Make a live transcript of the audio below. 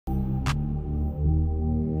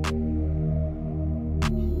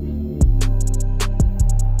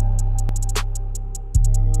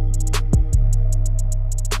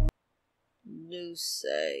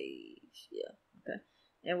save. Yeah, okay.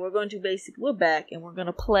 And we're going to we're back and we're going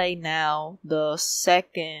to play now the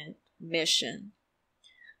second mission.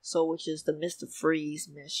 So, which is the Mr. Freeze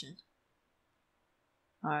mission.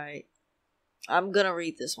 Alright. I'm going to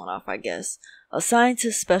read this one off, I guess. A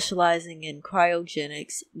scientist specializing in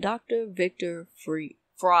cryogenics, Dr. Victor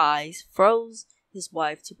Fries froze his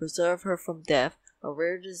wife to preserve her from death, a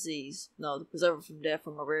rare disease. No, to preserve her from death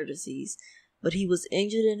from a rare disease. But he was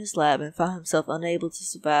injured in his lab and found himself unable to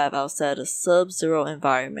survive outside a sub-zero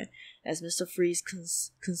environment. As Mr. Freeze,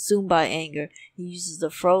 consumed by anger, he uses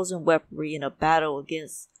the frozen weaponry in a battle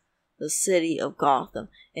against the city of Gotham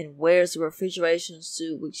and wears a refrigeration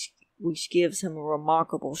suit which gives him a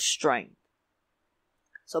remarkable strength.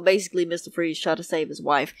 So basically, Mr. Freeze tried to save his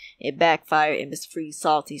wife. It backfired, and Mr. Freeze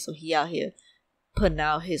salty, so he out here putting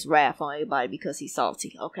out his wrath on everybody because he's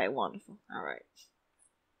salty. Okay, wonderful. Alright.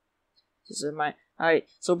 Alright,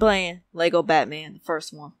 so we're playing Lego Batman, the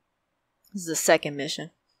first one. This is the second mission.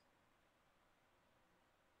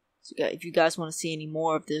 So if you guys want to see any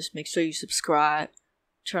more of this, make sure you subscribe,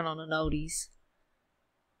 turn on the noties,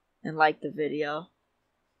 and like the video.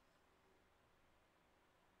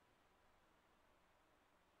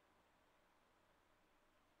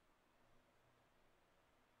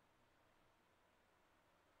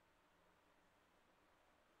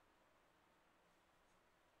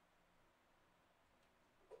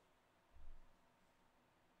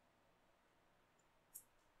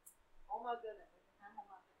 Oh my goodness.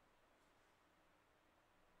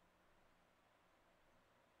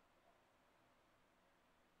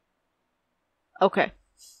 Okay.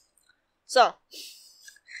 So,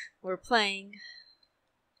 we're playing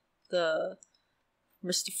the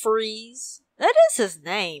Mr. Freeze. That is his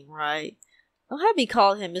name, right? Don't have me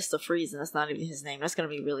call him Mr. Freeze and that's not even his name. That's going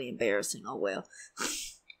to be really embarrassing. Oh well.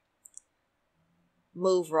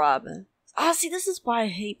 Move Robin. See, this is why I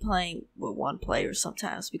hate playing with one player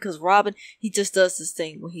sometimes. Because Robin, he just does this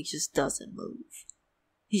thing where he just doesn't move.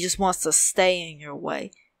 He just wants to stay in your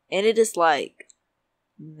way. And it is like,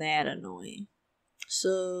 mad annoying.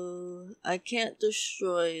 So, I can't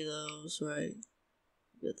destroy those, right?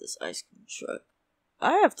 Get this ice cream truck.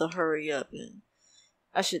 I have to hurry up and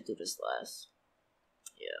I should do this last.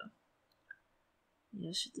 Yeah.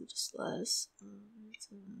 Yeah, I should do this last.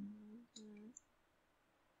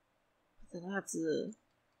 But then I have to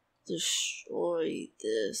destroy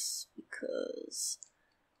this because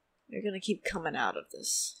they're gonna keep coming out of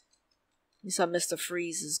this. You saw Mr.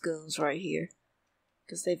 Freeze's goons right here.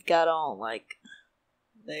 Because they've got on, like,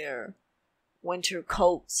 their winter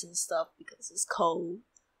coats and stuff because it's cold.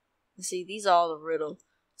 And see, these are all the Riddle.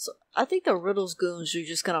 So, I think the Riddle's goons are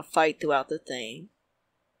just gonna fight throughout the thing.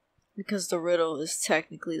 Because the Riddle is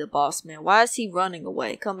technically the boss man. Why is he running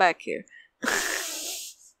away? Come back here.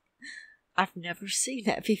 I've never seen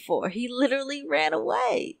that before. He literally ran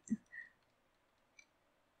away.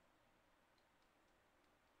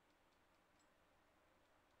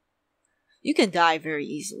 You can die very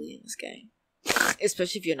easily in this game.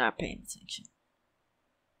 Especially if you're not paying attention.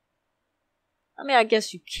 I mean, I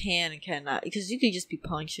guess you can and cannot. Because you could just be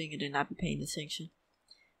punching and then not be paying attention.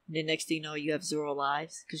 And then next thing you know, you have 0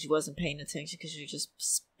 lives. Because you wasn't paying attention. Because you're just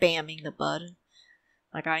spamming the button.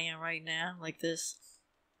 Like I am right now. Like this.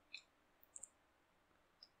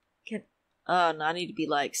 No, I need to be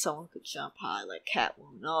like someone who could jump high. Like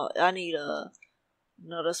Catwoman. No, I need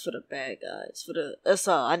no, that's for the bad guys. That's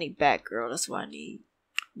all. I need Batgirl. That's what I need.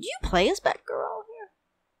 Do you play as Batgirl here?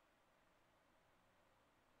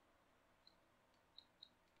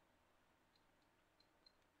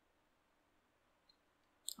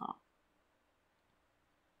 Oh.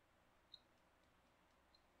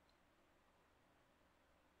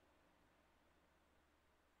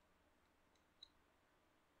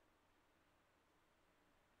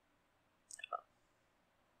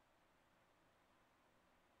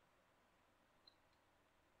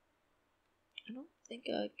 I don't think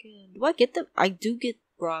I can. Do I get them? I do get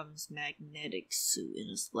Robin's magnetic suit in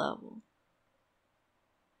this level.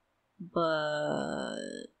 But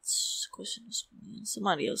the question is when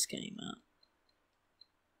somebody else came out.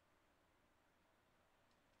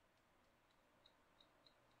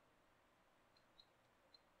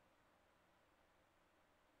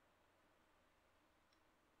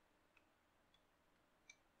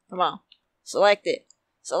 Come on. Select it.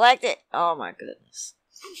 Select it. Oh my goodness.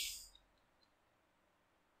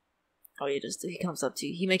 Oh, he comes up to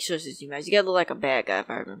you. He makes sure that you match. You gotta look like a bad guy if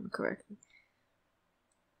I remember correctly.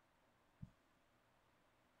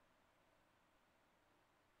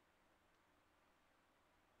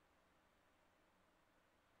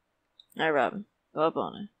 Alright, Robin. Go up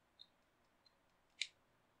on her.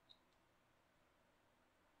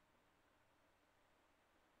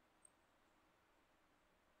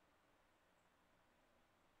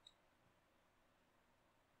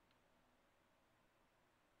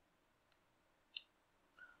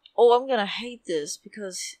 Oh, I'm gonna hate this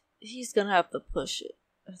because he's gonna have to push it.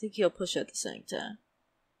 I think he'll push it at the same time.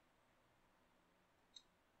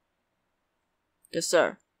 Yes,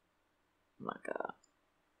 sir. Oh my god.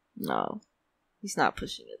 No. He's not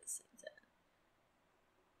pushing it at the same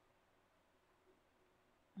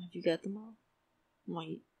time. Have you got them all?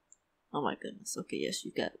 Oh my goodness. Okay, yes,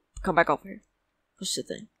 you got it. Come back over here. Push the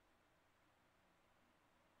thing.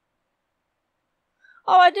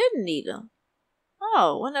 Oh, I didn't need them.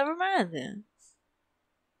 Oh, well, never mind then.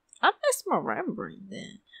 I'm misremembering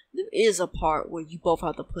then. There is a part where you both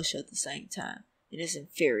have to push at the same time. It is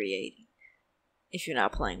infuriating if you're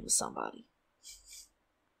not playing with somebody.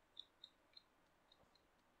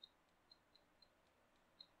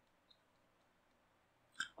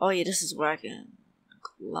 Oh yeah, this is where I can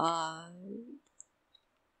glide.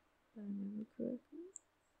 If I remember correctly.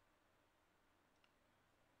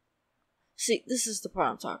 See, this is the part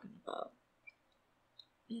I'm talking about.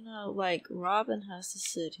 You know, like Robin has to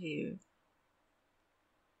sit here.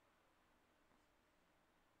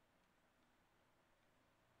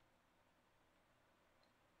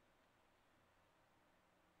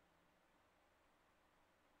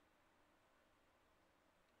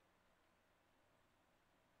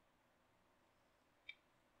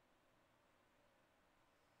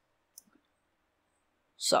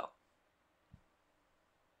 So,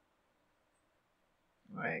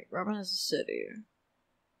 right, Robin has to sit here.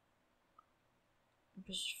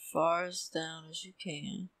 Push as far as down as you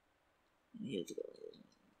can. And you have to go.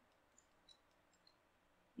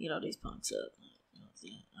 You know these punks up. You know what I'm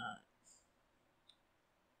saying? Alright.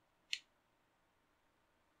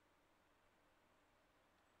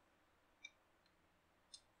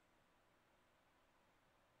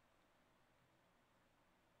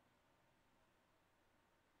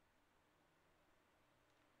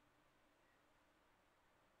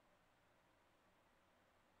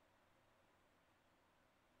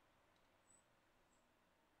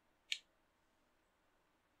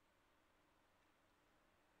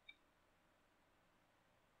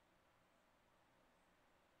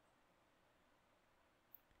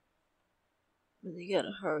 But you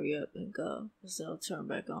gotta hurry up and go, because they'll turn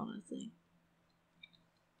back on, I think.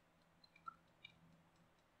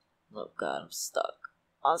 Oh god, I'm stuck.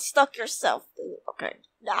 Unstuck yourself, dude. Okay,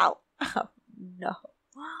 now. No.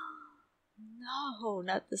 No,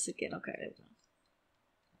 not this again. Okay, there we go.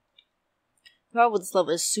 The problem with this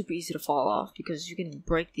level is super easy to fall off because you can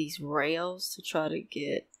break these rails to try to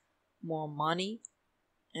get more money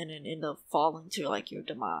and then end up falling to like your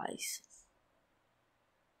demise.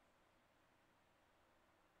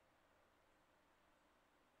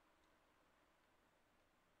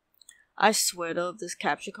 I swear though, if this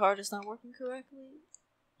capture card is not working correctly,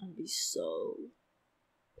 I'd be so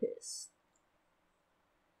pissed.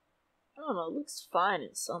 I don't know, it looks fine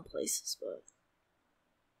in some places, but...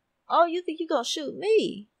 Oh, you think you gonna shoot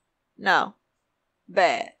me? No.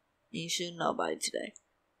 Bad. You ain't shooting nobody today.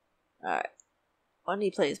 Alright. I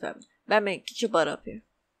need to play this Batman. Batman, get your butt up here.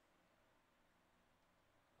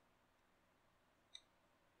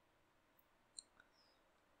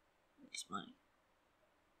 It's money.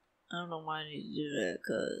 I don't know why I need to do that,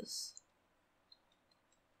 cause...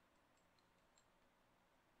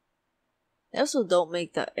 They also don't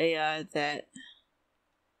make the AI that...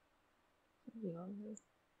 Okay,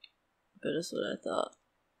 that's what I thought.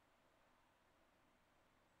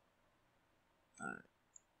 Alright.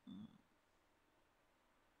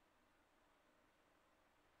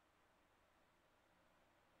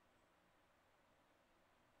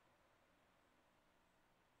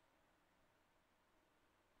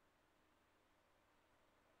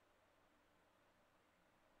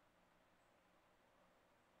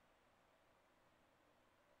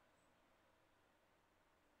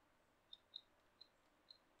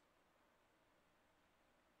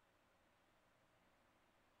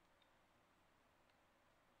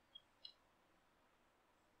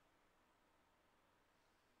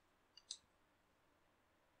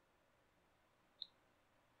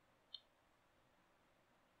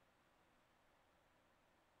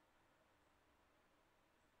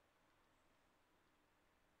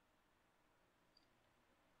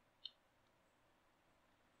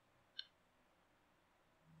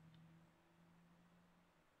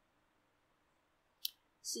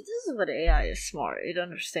 See, this is what AI is smart. It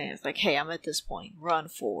understands, like, hey, I'm at this point, run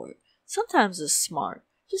forward. Sometimes it's smart.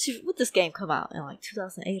 Just would this game come out in like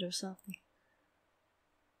 2008 or something?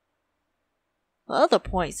 Well, other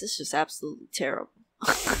points, it's just absolutely terrible.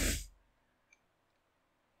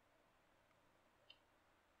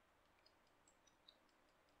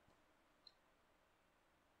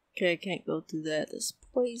 Okay, I can't go through that. There's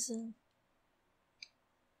poison.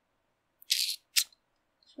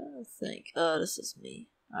 trying to think. This is me.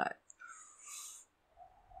 Alright.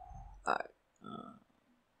 Alright.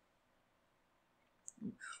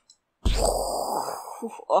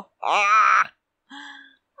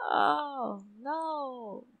 Oh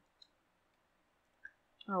no.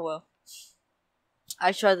 Oh well.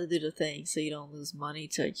 I tried to do the thing so you don't lose money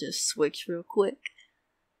to just switch real quick.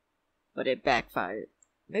 But it backfired.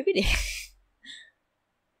 Maybe they.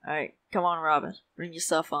 Alright, come on, Robin. Bring your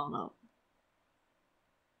cell phone up.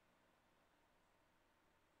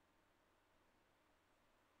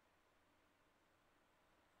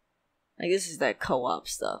 I guess it's that co-op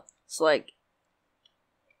stuff. It's like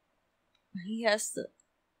he has to.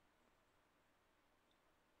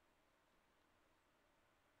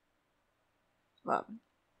 Robin.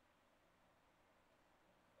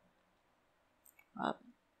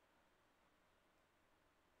 Robin.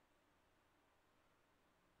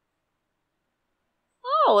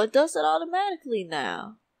 Oh, it does it automatically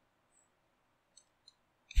now.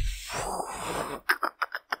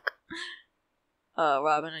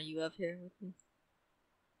 Robin, are you up here with me?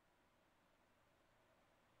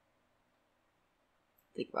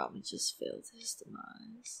 I think Robin just failed his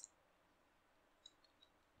demise.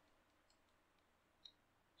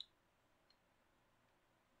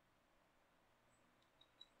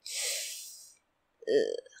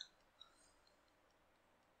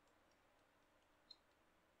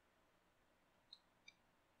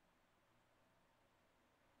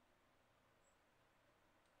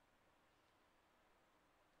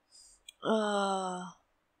 Oh,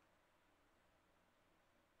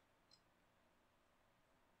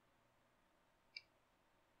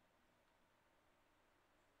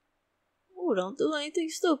 don't do anything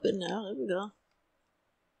stupid now. There we go.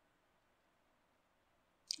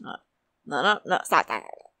 No, stop that.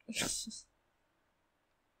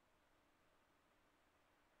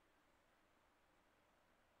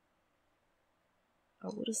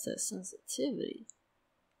 Oh, what is that sensitivity?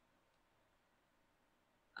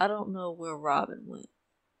 I don't know where Robin went.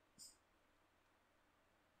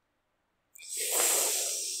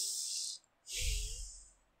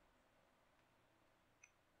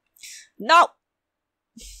 No!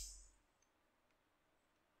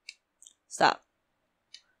 Stop.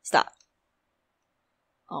 Stop.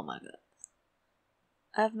 Oh my god.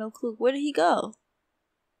 I have no clue. Where did he go?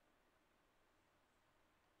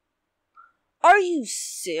 Are you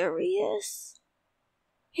serious?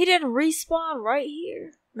 He didn't respawn right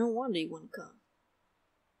here? No wonder he wouldn't come.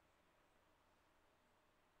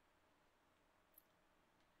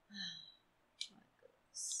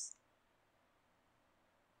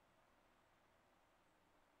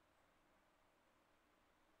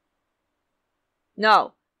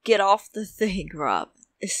 No, get off the thing, Robin.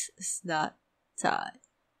 It's not time.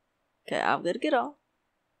 Okay, I'm gonna get off.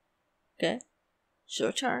 Okay, it's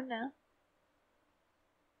your turn now.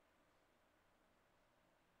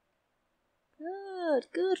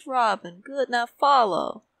 Good, Robin. Good. Now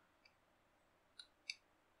follow.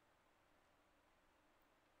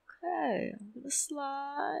 Okay, I'm gonna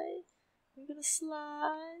slide. Good.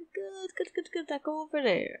 Now go over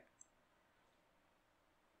there.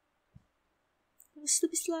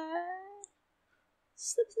 Slippy slide.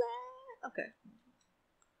 Okay.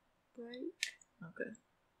 Break. Okay.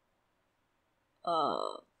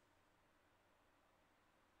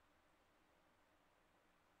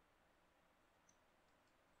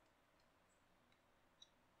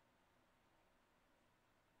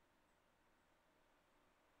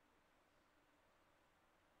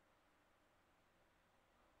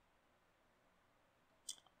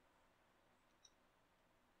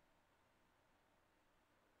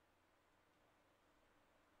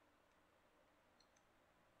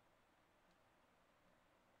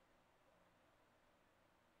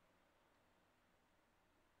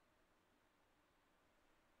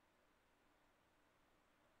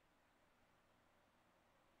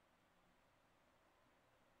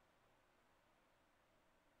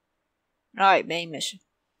 Alright, main mission.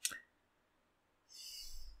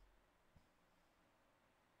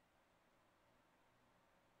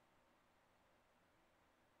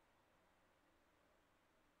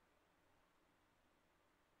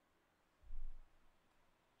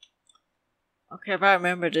 Okay, if I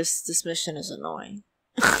remember, this mission is annoying.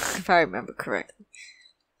 If I remember correctly.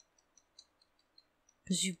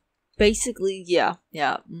 Because you basically, yeah.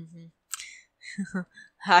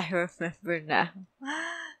 I remember now.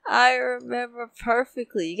 I remember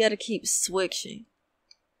perfectly. You gotta keep switching.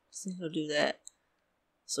 So he'll do that.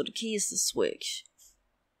 So the key is to switch.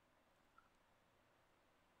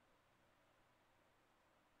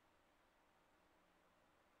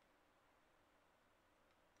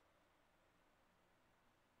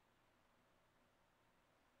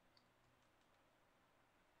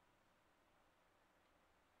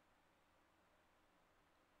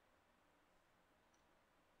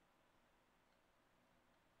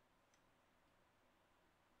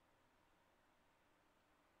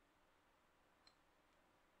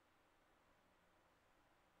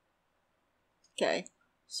 Okay.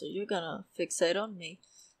 So you're gonna fixate on me.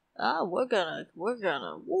 We're gonna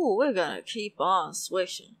keep on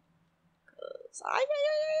switching.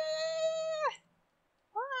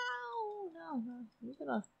 Wow, no, you're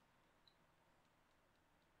gonna.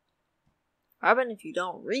 Robin, if you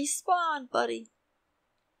don't respawn, buddy,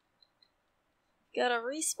 you gotta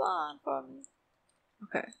respawn for me.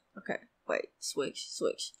 Okay, wait, switch.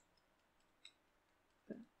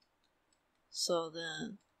 Okay. So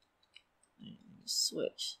then,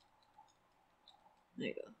 switch. There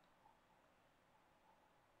you go.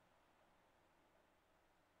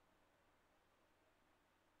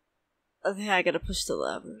 I think I gotta push the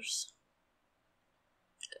levers.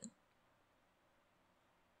 Okay.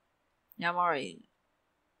 Yeah, I'm already in it.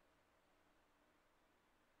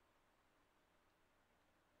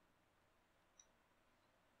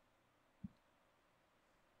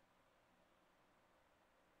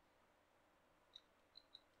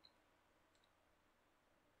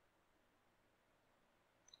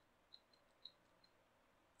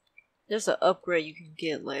 There's an upgrade you can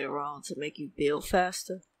get later on to make you build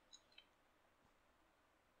faster.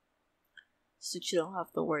 So you don't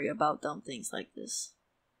have to worry about dumb things like this.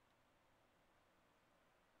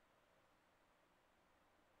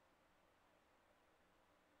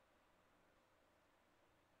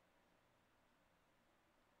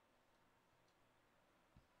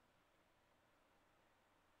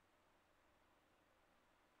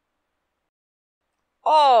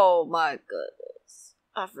 Oh my goodness.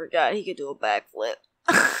 I forgot he could do a backflip.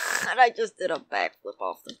 And I just did a backflip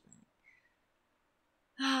off the thing.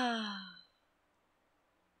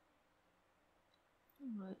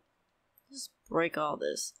 Alright. Just break all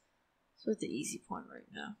this. So it's the easy point right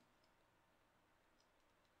now.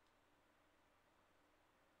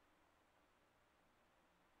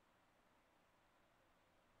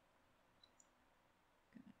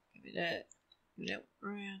 Give me that. Give me that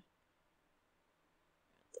brand.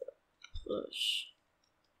 Push.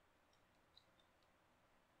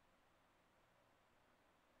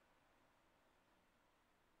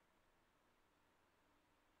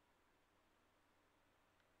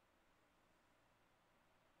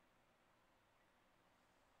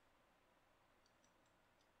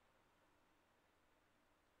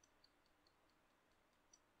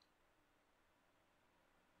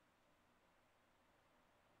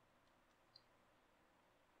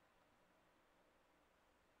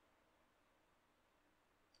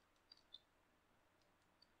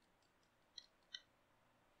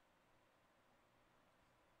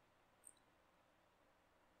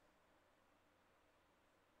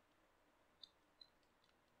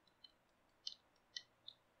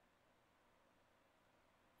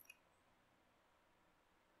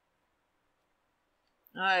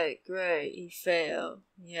 Alright, great. He failed.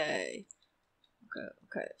 Yay.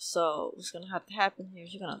 Okay. So what's gonna have to happen here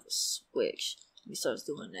is you're gonna have to switch when he starts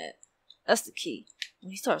doing that. That's the key.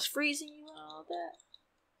 When he starts freezing you and all that.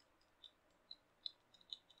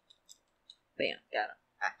 Bam, got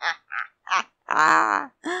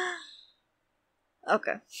him.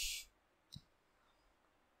 Okay.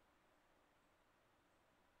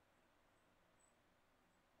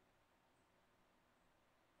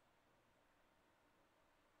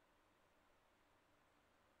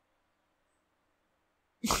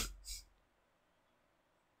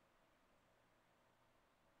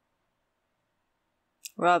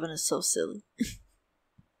 Robin is so silly.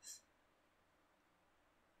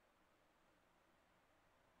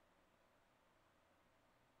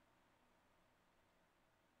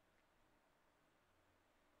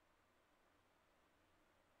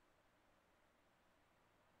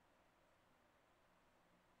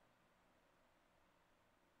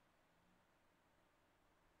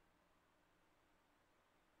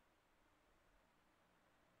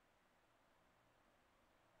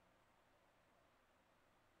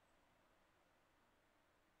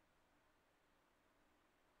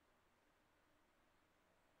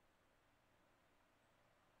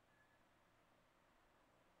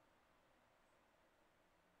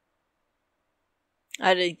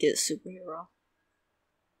 I didn't get superhero.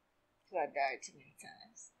 I died too many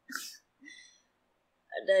times.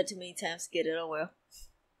 I died too many times to get it, oh well.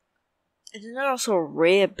 And then there are also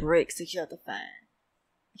red bricks that you have to find.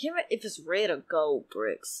 I can't remember if it's red or gold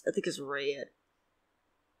bricks. I think it's red.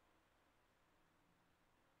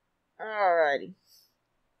 Alrighty.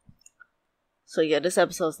 So yeah, this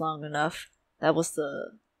episode's long enough. That was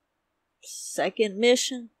the second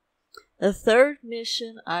mission. The third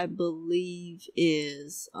mission, I believe,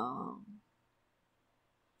 is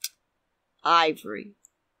Ivory.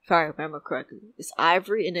 If I remember correctly. It's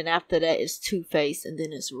Ivory, and then after that it's Two-Face, and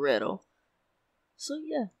then it's Riddle. So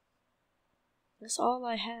yeah. that's all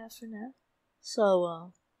I have for now.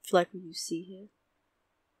 So, like what you see here,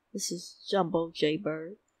 this is Jumbo J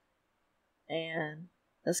Bird, and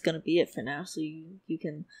that's gonna be it for now. So you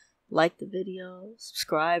can like the video,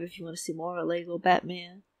 subscribe if you want to see more of Lego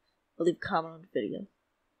Batman, or leave a comment on the video.